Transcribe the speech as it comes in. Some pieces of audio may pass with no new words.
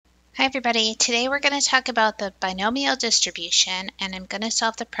Hi everybody, today we're going to talk about the binomial distribution and I'm going to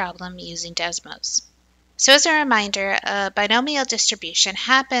solve the problem using Desmos. So as a reminder, a binomial distribution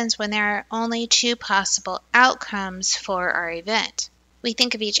happens when there are only two possible outcomes for our event. We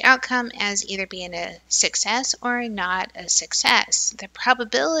think of each outcome as either being a success or not a success. The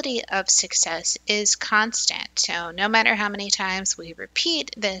probability of success is constant, so no matter how many times we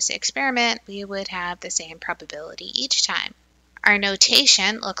repeat this experiment, we would have the same probability each time. Our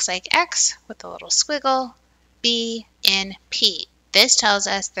notation looks like X with a little squiggle, B in P. This tells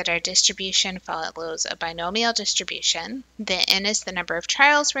us that our distribution follows a binomial distribution. The N is the number of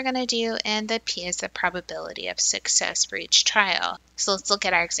trials we're going to do, and the P is the probability of success for each trial. So let's look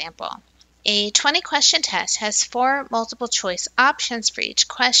at our example. A 20-question test has 4 multiple choice options for each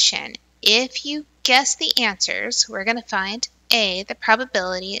question. If you guess the answers, we're going to find A, the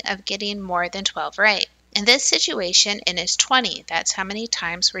probability of getting more than 12 right. In this situation, N is 20. That's how many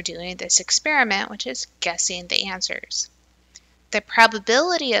times we're doing this experiment, which is guessing the answers. The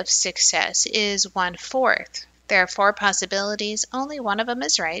probability of success is 1/4. There are 4 possibilities. Only one of them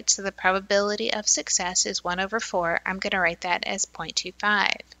is right, so the probability of success is 1/4. I'm going to write that as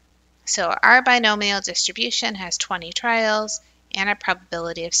 0.25. So our binomial distribution has 20 trials, and our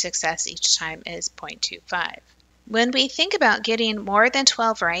probability of success each time is 0.25. When we think about getting more than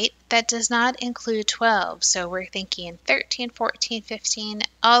 12 right, that does not include 12. So we're thinking 13, 14, 15,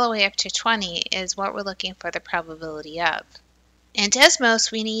 all the way up to 20 is what we're looking for the probability of. In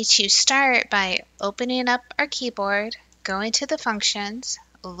Desmos, we need to start by opening up our keyboard, going to the functions,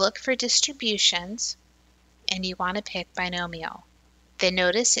 look for distributions, and you want to pick binomial. Then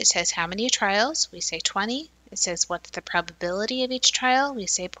notice it says how many trials, we say 20. It says what's the probability of each trial, we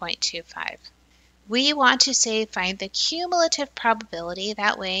say 0.25. We want to say find the cumulative probability.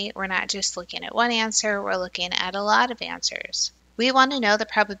 That way we're not just looking at one answer, we're looking at a lot of answers. We want to know the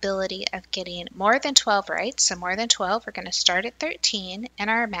probability of getting more than 12 right. So more than 12, we're going to start at 13 and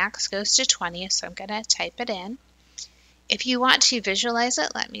our max goes to 20. So I'm going to type it in. If you want to visualize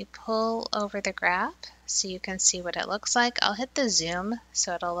it, let me pull over the graph so you can see what it looks like. I'll hit the zoom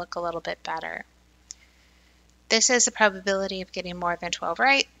so it'll look a little bit better. This is the probability of getting more than 12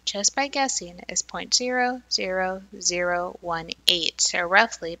 right, just by guessing, is 0.00018, so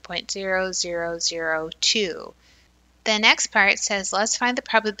roughly 0.0002. The next part says let's find the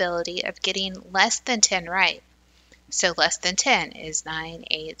probability of getting less than 10 right. So less than 10 is 9,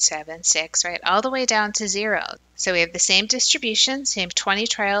 8, 7, 6, right, all the way down to 0. So we have the same distribution, same 20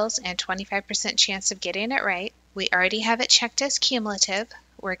 trials and 25% chance of getting it right. We already have it checked as cumulative.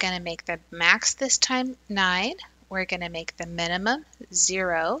 We're going to make the max this time 9. We're going to make the minimum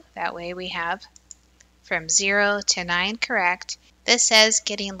 0. That way we have from 0 to 9 correct. This says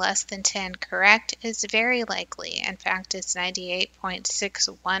getting less than 10 correct is very likely. In fact, it's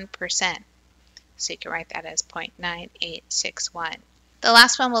 98.61%. So you can write that as 0.9861. The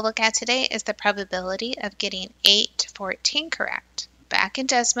last one we'll look at today is the probability of getting 8 to 14 correct. Back in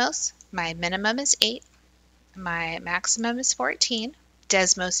Desmos, my minimum is 8. My maximum is 14.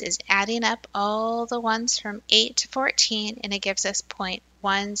 Desmos is adding up all the ones from 8 to 14 and it gives us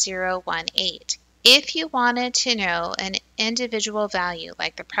 0.1018. If you wanted to know an individual value,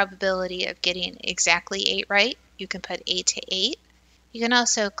 like the probability of getting exactly 8 right, you can put 8 to 8. You can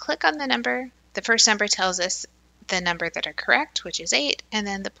also click on the number. The first number tells us the number that are correct, which is 8, and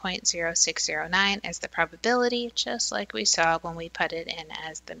then the 0.0609 as the probability, just like we saw when we put it in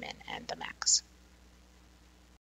as the min and the max.